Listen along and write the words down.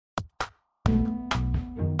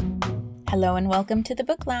Hello and welcome to the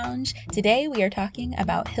Book Lounge. Today we are talking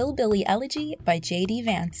about Hillbilly Elegy by JD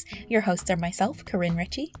Vance. Your hosts are myself, Karin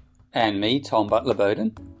Richey. And me, Tom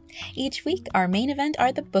Butler-Bowdon. Each week, our main event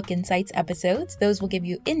are the Book Insights episodes. Those will give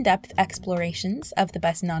you in-depth explorations of the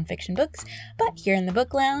best nonfiction books. But here in the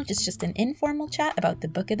Book Lounge, it's just an informal chat about the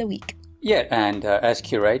book of the week. Yeah, and as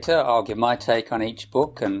curator, I'll give my take on each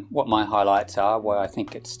book and what my highlights are, why I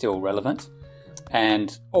think it's still relevant.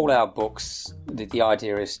 And all our books, the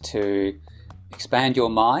idea is to expand your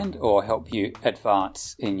mind or help you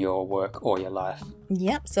advance in your work or your life.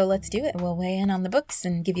 Yep, so let's do it. We'll weigh in on the books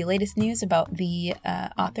and give you latest news about the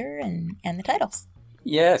author and the titles.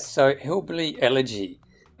 Yes, so Hillbilly Elegy.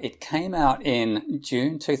 It came out in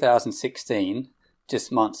June 2016,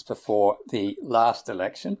 just months before the last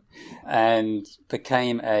election, and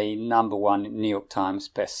became a #1 New York Times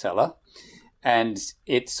bestseller. And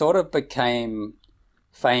it sort of became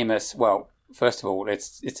famous. Well, first of all,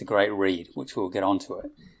 it's a great read, which we'll get onto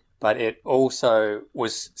it. But it also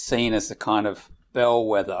was seen as a kind of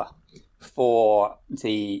bellwether for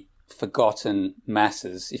the forgotten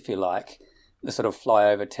masses, if you like, the sort of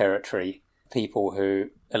flyover territory, people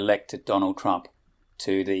who elected Donald Trump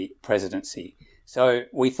to the presidency. So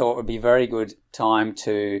we thought it would be a very good time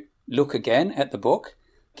to look again at the book,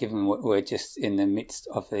 given we're just in the midst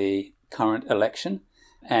of the current election,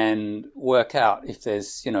 and work out if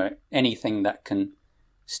there's, anything that can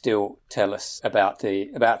still tell us about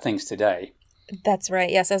things today. That's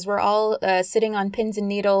right. Yes, as we're all sitting on pins and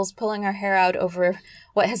needles, pulling our hair out over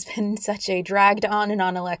what has been such a dragged on and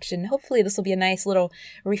on election. Hopefully this will be a nice little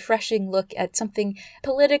refreshing look at something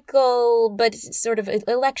political, but sort of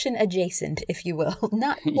election adjacent, if you will.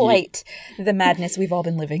 Not quite the madness we've all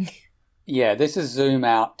been living. Yeah, this is zoom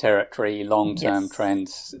out territory, long-term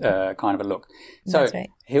trends kind of a look. So That's right.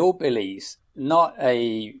 Hillbillies, not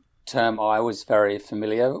a term I was very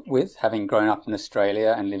familiar with, having grown up in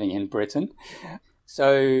Australia and living in Britain.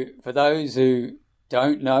 So for those who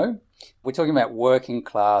don't know, we're talking about working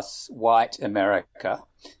class white America.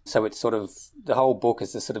 So it's sort of, the whole book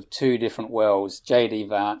is the sort of two different worlds. JD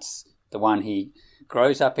Vance, the one he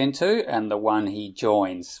grows up into, and the one he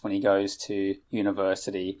joins when he goes to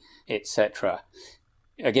university, etc.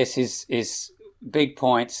 I guess his big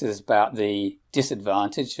points is about the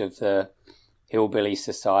disadvantage of the hillbilly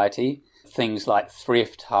society, things like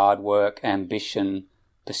thrift, hard work, ambition,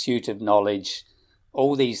 pursuit of knowledge,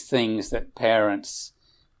 all these things that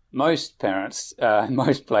most parents in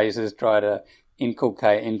most places try to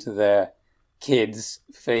inculcate into their kids.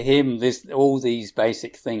 For him, all these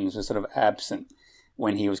basic things were sort of absent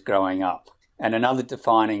when he was growing up. And another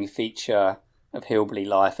defining feature of hillbilly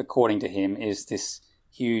life, according to him, is this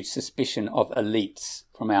huge suspicion of elites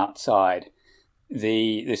from outside.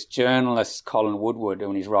 This journalist, Colin Woodward,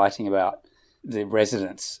 when he's writing about the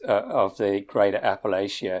residents of the greater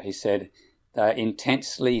Appalachia, he said they're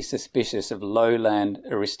intensely suspicious of lowland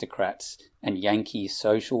aristocrats and Yankee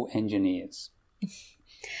social engineers.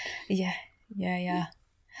 Yeah.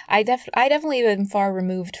 I definitely am far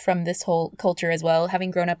removed from this whole culture as well, having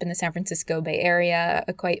grown up in the San Francisco Bay Area,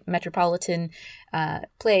 a quite metropolitan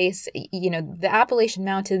place. The Appalachian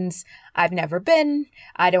Mountains, I've never been.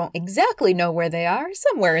 I don't exactly know where they are,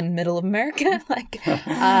 somewhere in the middle of America.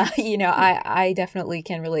 I definitely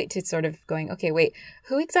can relate to sort of going, okay, wait,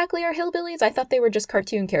 who exactly are hillbillies? I thought they were just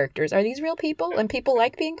cartoon characters. Are these real people? And people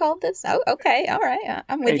like being called this? Oh, okay, all right,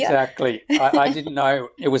 I'm with you. Exactly. I didn't know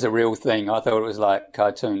it was a real thing. I thought it was like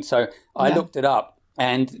cartoon. So I looked it up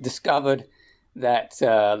and discovered that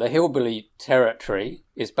the hillbilly territory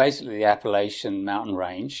is basically the Appalachian mountain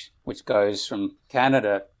range, which goes from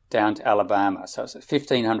Canada down to Alabama. So it's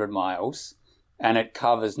 1,500 miles, and it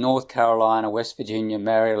covers North Carolina, West Virginia,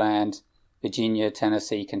 Maryland, Virginia,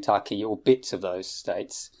 Tennessee, Kentucky, or bits of those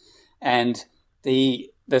states. And the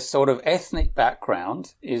sort of ethnic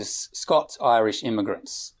background is Scotch-Irish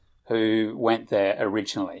immigrants who went there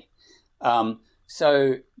originally.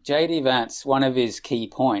 So JD Vance, one of his key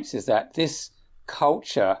points is that this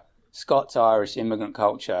culture, Scots-Irish immigrant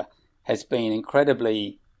culture, has been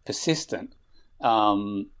incredibly persistent,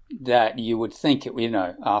 that you would think it,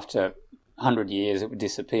 after 100 years it would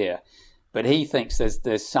disappear. But he thinks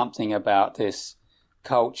there's something about this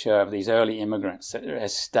culture of these early immigrants that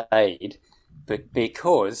has stayed, but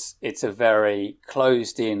because it's a very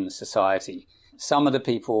closed-in society. Some of the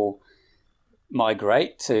people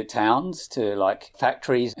migrate to towns, to like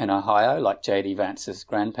factories in Ohio, like JD Vance's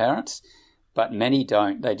grandparents, but many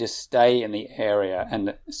don't. They just stay in the area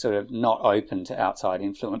and sort of not open to outside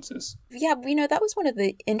influences. Yeah, that was one of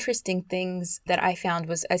the interesting things that I found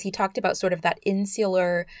was as he talked about sort of that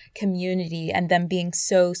insular community and them being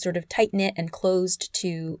so sort of tight-knit and closed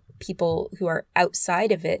to people who are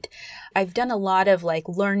outside of it. I've done a lot of like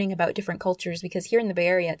learning about different cultures because here in the Bay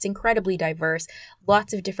Area, it's incredibly diverse,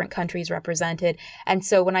 lots of different countries represented. And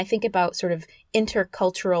so when I think about sort of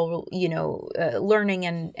intercultural, learning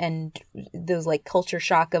and those like culture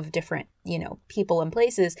shock of different, people and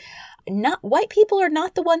places, not white people are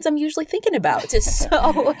not the ones I'm usually thinking about.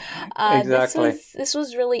 So Exactly. this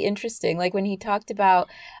was really interesting. Like when he talked about,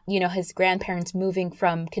 his grandparents moving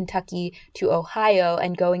from Kentucky to Ohio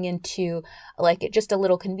and going into like just a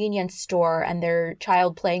little convenience store and their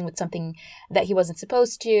child playing with something that he wasn't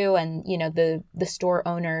supposed to. And, the store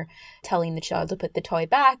owner telling the child to put the toy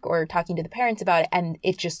back or talking to the parents about it. And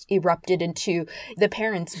it just erupted into the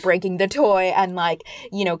parents breaking the toy and like,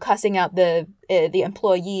 cussing out the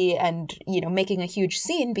employee and, making a huge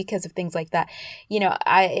scene because of things like that.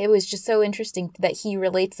 It was just so interesting that he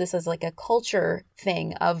relates this as like a culture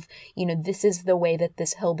thing of, this is the way that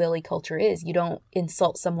this hillbilly culture is. You don't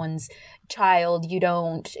insult someone's child. You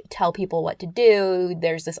don't tell people what to do.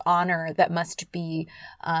 There's this honor that must be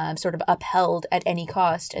sort of upheld at any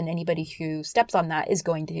cost. And anybody who steps on that is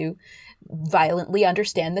going to violently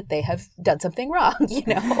understand that they have done something wrong,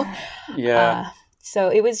 Yeah. So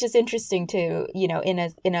it was just interesting to, in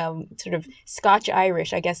a sort of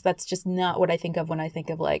Scotch-Irish, I guess that's just not what I think of when I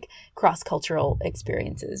think of like cross-cultural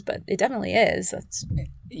experiences, but it definitely is.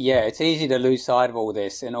 Yeah, it's easy to lose sight of all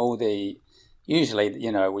this and usually,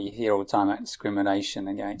 we hear all the time about discrimination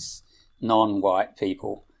against non-white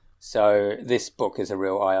people. So this book is a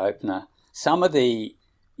real eye-opener.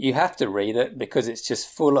 You have to read it because it's just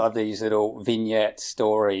full of these little vignette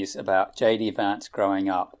stories about JD Vance growing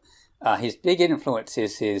up. His big influence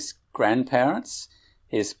is his grandparents,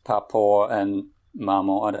 his papa and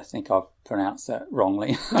Memo'd. I think I've pronounced that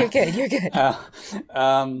wrongly. You're good.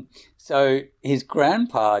 So his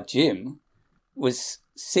grandpa, Jim, was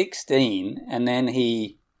 16 and then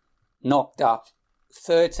he knocked up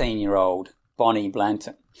 13-year-old Bonnie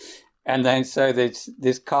Blanton. And then so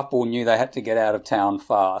this couple knew they had to get out of town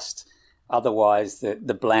fast. Otherwise,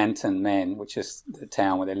 the Blanton men, which is the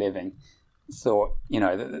town where they're living, thought,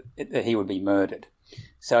 that he would be murdered.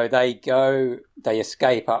 So they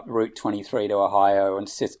escape up Route 23 to Ohio and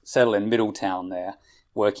settle in Middletown there,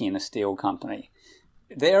 working in a steel company.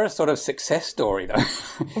 They're a sort of success story,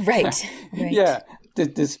 though. Right. Yeah,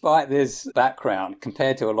 despite this background,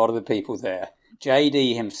 compared to a lot of the people there.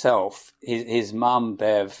 JD himself, his mum,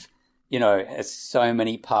 Bev, has so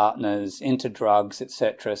many partners, into drugs,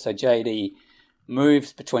 etc. So JD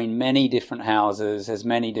moves between many different houses, has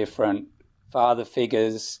many different father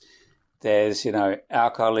figures. There's,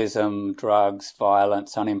 alcoholism, drugs,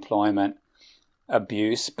 violence, unemployment,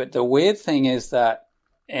 abuse. But the weird thing is that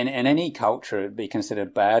in any culture, it'd be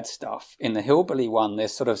considered bad stuff. In the hillbilly one,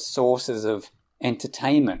 there's sort of sources of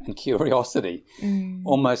entertainment and curiosity,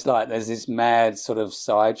 almost like there's this mad sort of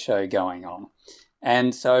sideshow going on.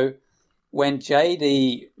 And so when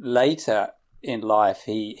JD later in life,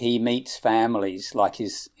 he meets families like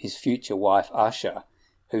his future wife, Usher,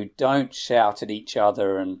 who don't shout at each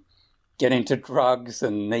other and get into drugs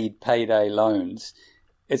and need payday loans.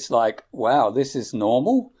 It's like, wow, this is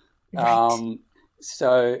normal. Right.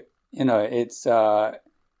 So, it's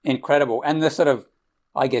incredible. And the sort of,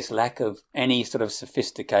 I guess, lack of any sort of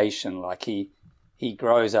sophistication. Like he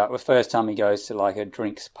grows up, the first time he goes to like a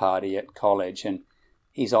drinks party at college and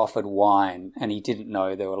he's offered wine and he didn't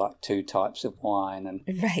know there were like two types of wine.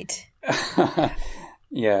 And Right.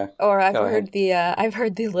 Yeah. Or I've heard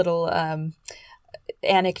the little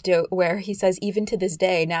anecdote where he says even to this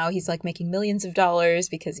day now he's like making millions of dollars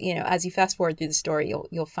because as you fast forward through the story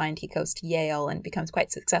you'll find he goes to Yale and becomes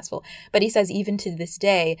quite successful, but he says even to this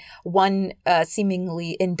day one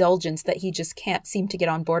seemingly indulgence that he just can't seem to get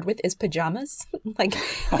on board with is pajamas. Like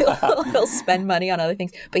he'll spend money on other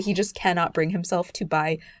things but he just cannot bring himself to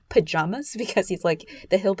buy pajamas because he's like,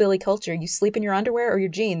 the hillbilly culture, you sleep in your underwear or your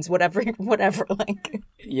jeans, whatever like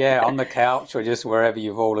yeah, on the couch or just wherever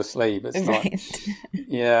you fall asleep. It's right.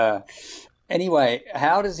 Yeah. Anyway,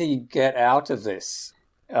 how does he get out of this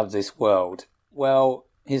world? Well,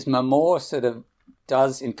 his memoir sort of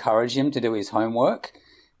does encourage him to do his homework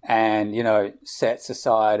and, sets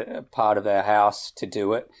aside a part of their house to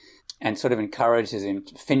do it and sort of encourages him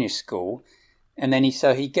to finish school. And then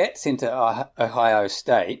he gets into Ohio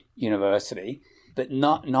State University, but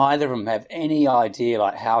neither of them have any idea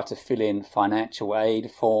like how to fill in financial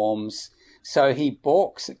aid forms. So he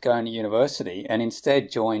balks at going to university and instead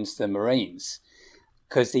joins the Marines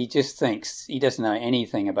because he just thinks he doesn't know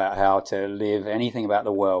anything about how to live, anything about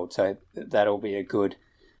the world. So that'll be a good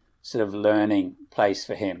sort of learning place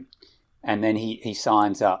for him. And then he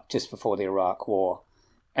signs up just before the Iraq War.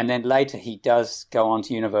 And then later he does go on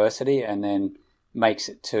to university and then makes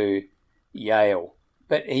it to Yale.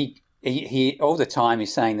 But he all the time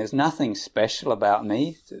he's saying there's nothing special about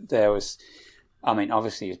me. There was, I mean,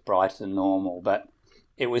 obviously he's brighter than normal, but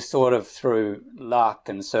it was sort of through luck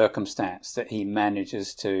and circumstance that he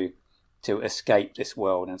manages to escape this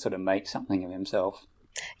world and sort of make something of himself.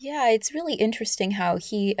 Yeah, it's really interesting how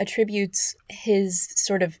he attributes his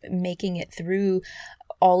sort of making it through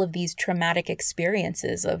all of these traumatic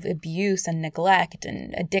experiences of abuse and neglect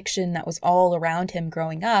and addiction that was all around him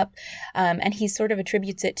growing up. And he sort of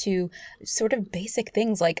attributes it to sort of basic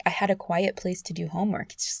things like, I had a quiet place to do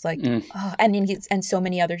homework. It's just like, oh, and so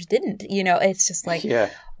many others didn't, it's just like,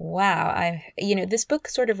 wow. This book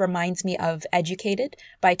sort of reminds me of Educated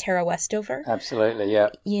by Tara Westover. Absolutely,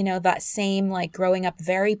 yeah. That same like growing up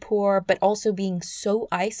very poor, but also being so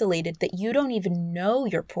isolated that you don't even know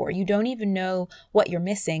you're poor. You don't even know what you're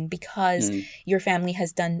missing because your family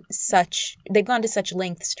has they've gone to such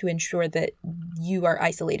lengths to ensure that you are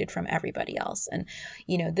isolated from everybody else. And,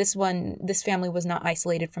 this family was not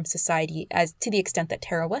isolated from society as to the extent that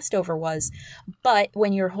Tara Westover was. But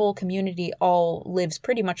when your whole community all lives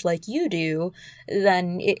pretty much like you do,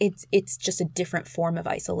 then it's just a different form of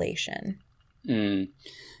isolation.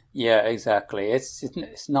 Yeah, exactly.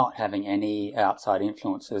 It's not having any outside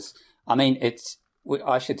influences. I mean,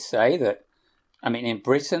 I should say that, I mean, in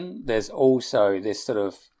Britain, there's also this sort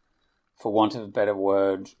of, for want of a better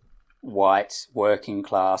word, white working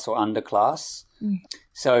class or underclass.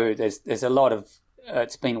 So there's a lot of,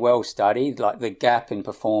 it's been well studied, like the gap in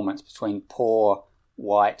performance between poor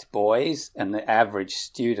white boys and the average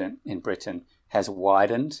student in Britain has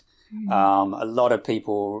widened. A lot of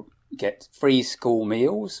people get free school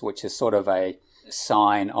meals, which is sort of a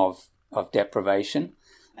sign of deprivation.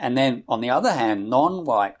 And then on the other hand,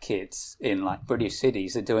 non-white kids in like British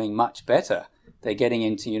cities are doing much better. They're getting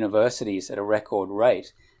into universities at a record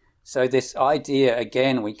rate. So this idea,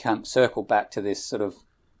 again, we can circle back to this sort of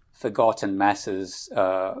forgotten masses,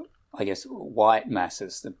 I guess white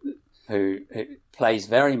masses, who plays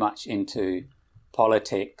very much into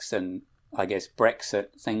politics and I guess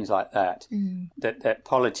Brexit, things like that, that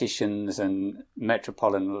politicians and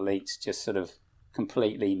metropolitan elites just sort of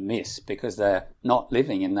completely miss because they're not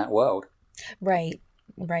living in that world. Right.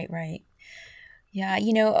 Yeah,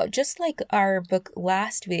 just like our book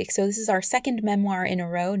last week, so this is our second memoir in a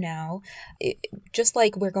row now, just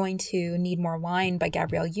like We're Going to Need More Wine by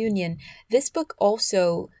Gabrielle Union, this book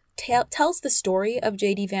also tells the story of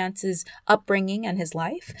JD Vance's upbringing and his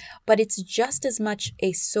life, but it's just as much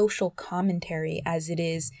a social commentary as it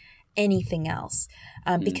is anything else,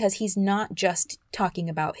 because he's not just talking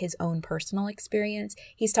about his own personal experience.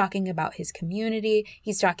 He's talking about his community.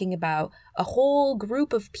 He's talking about a whole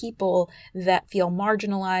group of people that feel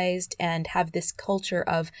marginalized and have this culture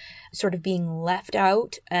of sort of being left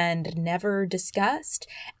out and never discussed.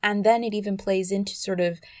 And then it even plays into sort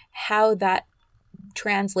of how that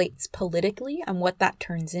translates politically and what that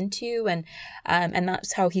turns into, and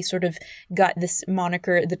that's how he sort of got this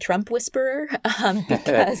moniker, the Trump Whisperer,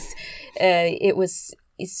 because it was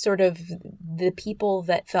sort of the people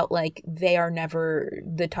that felt like they are never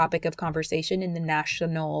the topic of conversation in the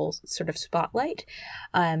national sort of spotlight.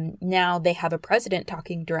 Now they have a president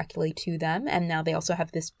talking directly to them, and now they also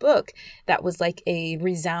have this book that was like a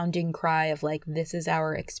resounding cry of like, this is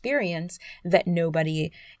our experience that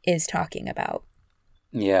nobody is talking about.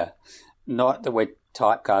 Yeah, not that we're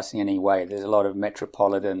typecasting in any way. There's a lot of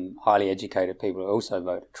metropolitan, highly educated people who also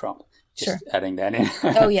voted Trump. Just adding that in.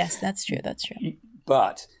 Oh, yes, that's true.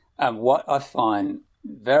 But what I find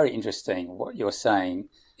very interesting, what you're saying,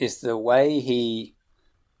 is the way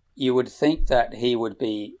you would think that he would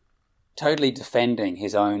be totally defending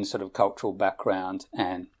his own sort of cultural background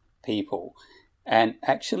and people. And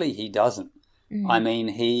actually he doesn't. I mean,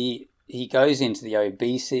 he goes into the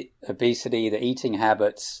obesity, the eating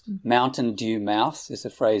habits, Mountain Dew mouth is the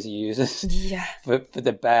phrase he uses, for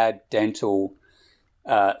the bad dental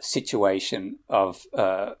situation of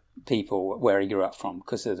people where he grew up from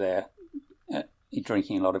because of their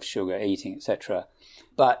drinking a lot of sugar, eating, etc.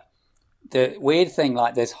 But the weird thing,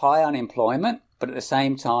 like there's high unemployment, but at the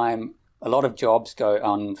same time, a lot of jobs go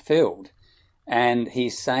unfilled. And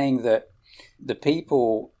he's saying that the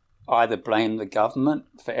people either blame the government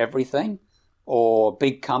for everything or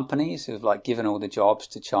big companies who've like given all the jobs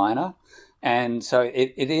to China. And so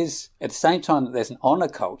it is, at the same time that there's an honor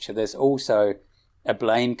culture, there's also a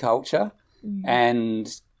blame culture. And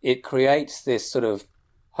it creates this sort of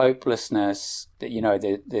hopelessness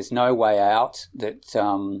that, there's no way out, that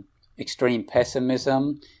extreme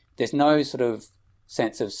pessimism, there's no sort of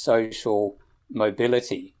sense of social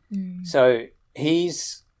mobility. So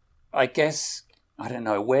he's, I guess, I don't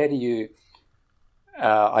know, where do you,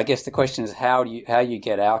 I guess the question is how you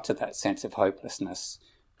get out of that sense of hopelessness.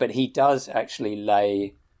 But he does actually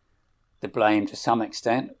lay the blame to some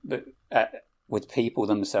extent, but with people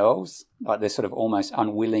themselves, like there's sort of almost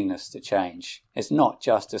unwillingness to change. It's not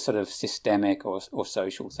just a sort of systemic or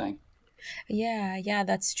social thing. Yeah,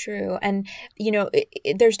 that's true. And,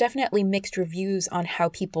 there's definitely mixed reviews on how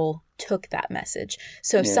people took that message.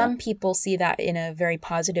 So some people see that in a very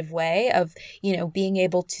positive way of, being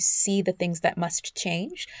able to see the things that must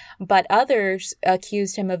change. But others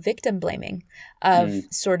accused him of victim blaming, of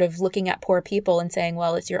sort of looking at poor people and saying,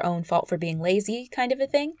 well, it's your own fault for being lazy kind of a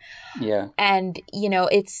thing. Yeah. And,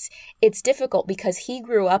 it's difficult because he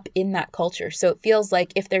grew up in that culture. So it feels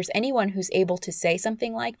like if there's anyone who's able to say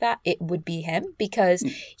something like that, it would be him, because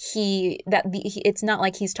it's not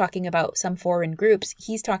like he's talking about some foreign groups.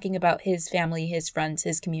 He's talking about his family, his friends,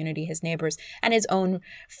 his community, his neighbors, and his own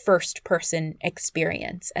first person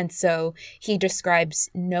experience. And so he describes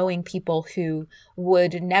knowing people who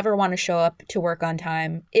would never want to show up to work on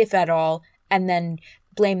time, if at all, and then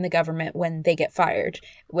blame the government when they get fired,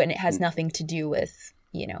 when it has nothing to do with,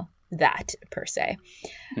 that per se.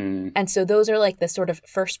 And so those are like the sort of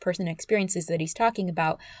first person experiences that he's talking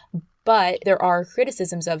about. But there are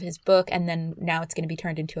criticisms of his book, and then now it's going to be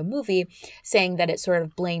turned into a movie, saying that it sort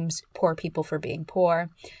of blames poor people for being poor.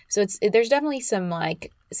 So there's definitely some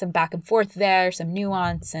back and forth there, some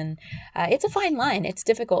nuance, and it's a fine line. It's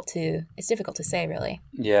difficult to say, really.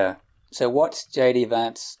 Yeah. So what's JD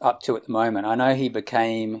Vance up to at the moment? I know he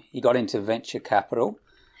got into venture capital.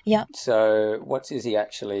 Yeah. So what is he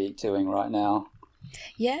actually doing right now?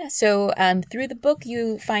 Yeah, so through the book,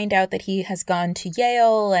 you find out that he has gone to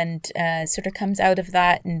Yale and sort of comes out of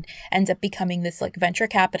that and ends up becoming this like venture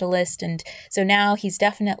capitalist. And so now he's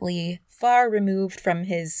definitely far removed from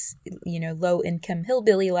his, low income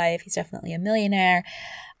hillbilly life. He's definitely a millionaire.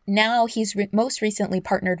 Now he's most recently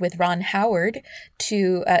partnered with Ron Howard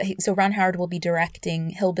to, so Ron Howard will be directing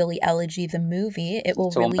Hillbilly Elegy, the movie. It's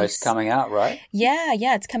almost coming out, right? Yeah,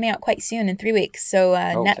 it's coming out quite soon in 3 weeks. So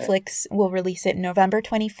Netflix will release it November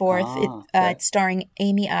 24th. It's starring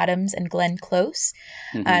Amy Adams and Glenn Close.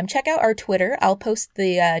 Check out our Twitter. I'll post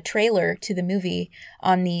the trailer to the movie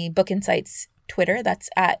on the Book Insights Twitter. That's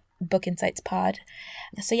at Book Insights Pod.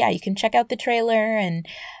 So yeah, you can check out the trailer, and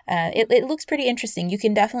it looks pretty interesting. You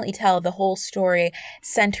can definitely tell the whole story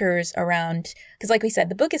centers around, because like we said,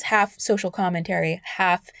 the book is half social commentary,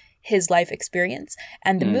 half his life experience,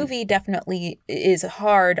 and the movie definitely is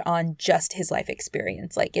hard on just his life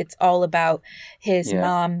experience. Like it's all about his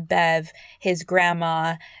mom, Bev, his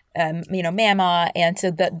grandma, Mama, and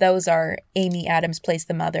so those are Amy Adams plays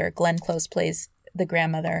the mother, Glenn Close plays the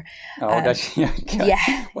grandmother. That's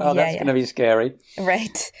well, that's going to be scary,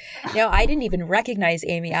 right? No, I didn't even recognize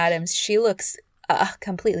Amy Adams. She looks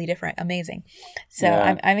completely different, amazing. So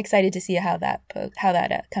I'm excited to see how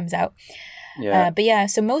that comes out. But yeah,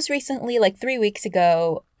 so most recently, like 3 weeks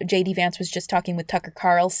ago, JD Vance was just talking with Tucker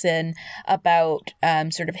Carlson about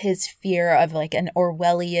sort of his fear of like an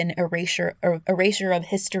Orwellian erasure of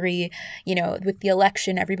history. With the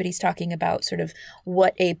election, everybody's talking about sort of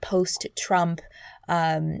what a post-Trump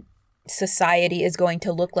society is going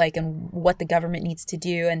to look like and what the government needs to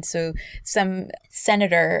do. And so some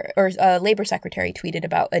senator or labor secretary tweeted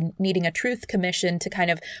about needing a truth commission to kind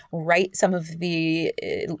of right some of the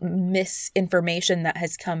misinformation that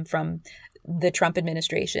has come from the Trump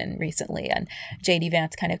administration recently. And JD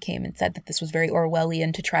Vance kind of came and said that this was very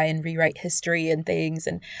Orwellian to try and rewrite history and things.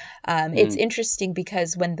 And it's interesting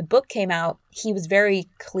because when the book came out, he was very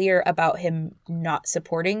clear about him not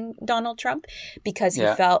supporting Donald Trump because he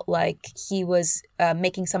felt like he was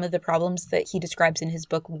making some of the problems that he describes in his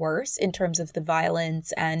book worse in terms of the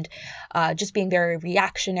violence and just being very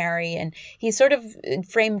reactionary. And he sort of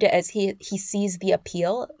framed it as he sees the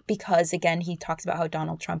appeal because, again, he talks about how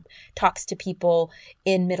Donald Trump talks to people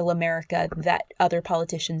in middle America that other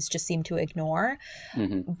politicians just seem to ignore.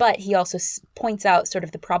 But he also points out sort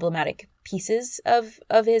of the problematic pieces of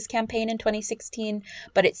his campaign in 2016.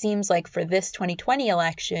 But it seems like for this 2020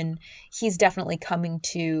 election, he's definitely coming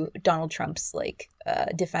to Donald Trump's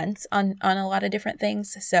defense on a lot of different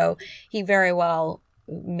things. So he very well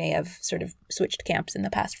may have sort of switched camps in the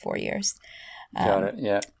past 4 years. Got it.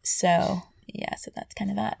 Yeah. So that's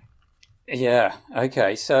kind of that. Yeah.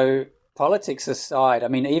 Okay. So politics aside, I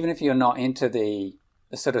mean, even if you're not into the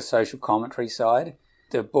sort of social commentary side,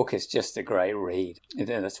 the book is just a great read.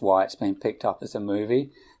 That's why it's been picked up as a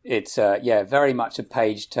movie. It's very much a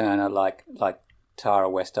page turner, like Tara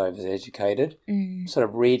Westover's Educated. Sort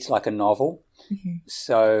of reads like a novel.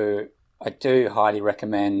 So I do highly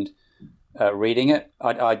recommend reading it,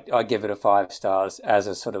 I'd give it a 5 stars as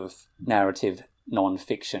a sort of narrative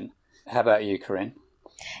non-fiction. How about you, Karin?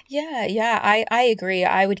 Yeah, I agree.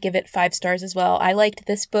 I would give it 5 stars as well. I liked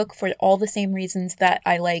this book for all the same reasons that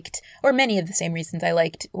I liked, or many of the same reasons I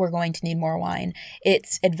liked We're Going to Need More Wine.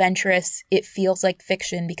 It's adventurous. It feels like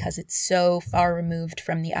fiction because it's so far removed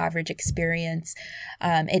from the average experience.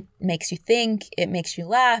 It makes you think. It makes you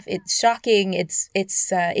laugh. It's shocking.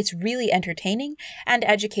 It's really entertaining and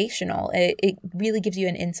educational. It really gives you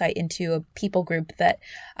an insight into a people group that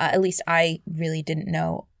at least I really didn't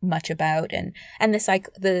know much about, and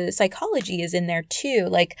the psychology is in there too.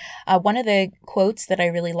 Like one of the quotes that I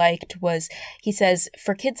really liked was, he says,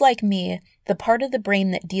 "For kids like me, the part of the brain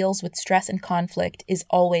that deals with stress and conflict is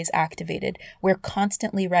always activated. We're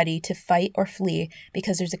constantly ready to fight or flee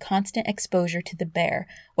because there's a constant exposure to the bear,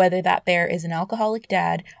 whether that bear is an alcoholic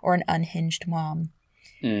dad or an unhinged mom."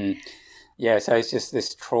 Yeah, so it's just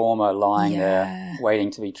this trauma lying there waiting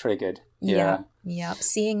to be triggered. Yeah.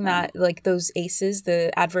 Seeing that, like those ACEs,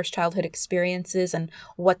 the adverse childhood experiences and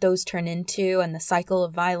what those turn into and the cycle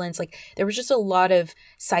of violence, like there was just a lot of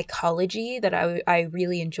psychology that I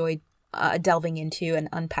really enjoyed delving into and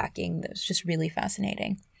unpacking. That was just really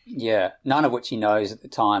fascinating. Yeah, none of which he knows at the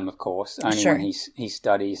time, of course, only when he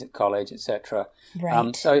studies at college, etc.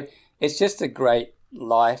 Right. So it's just a great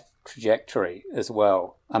life trajectory as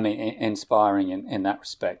well. I mean, inspiring in that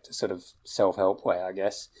respect, a sort of self-help way, I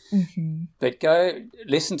guess. Mm-hmm. But go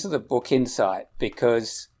listen to the book Insight,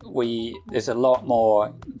 because there's a lot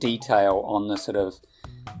more detail on the sort of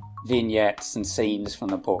vignettes and scenes from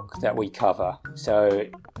the book that we cover. So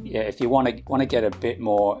yeah, if you want to get a bit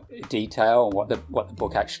more detail on what the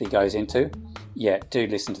book actually goes into, do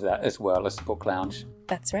listen to that as well as the Book Lounge.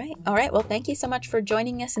 That's right. All right. Well, thank you so much for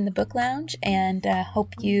joining us in the Book Lounge, and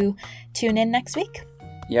hope you tune in next week.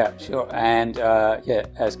 Yeah, sure. And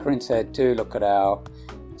as Karin said, do look at our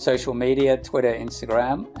social media, Twitter,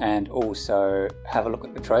 Instagram, and also have a look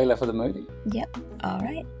at the trailer for the movie. Yep. All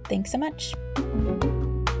right. Thanks so much.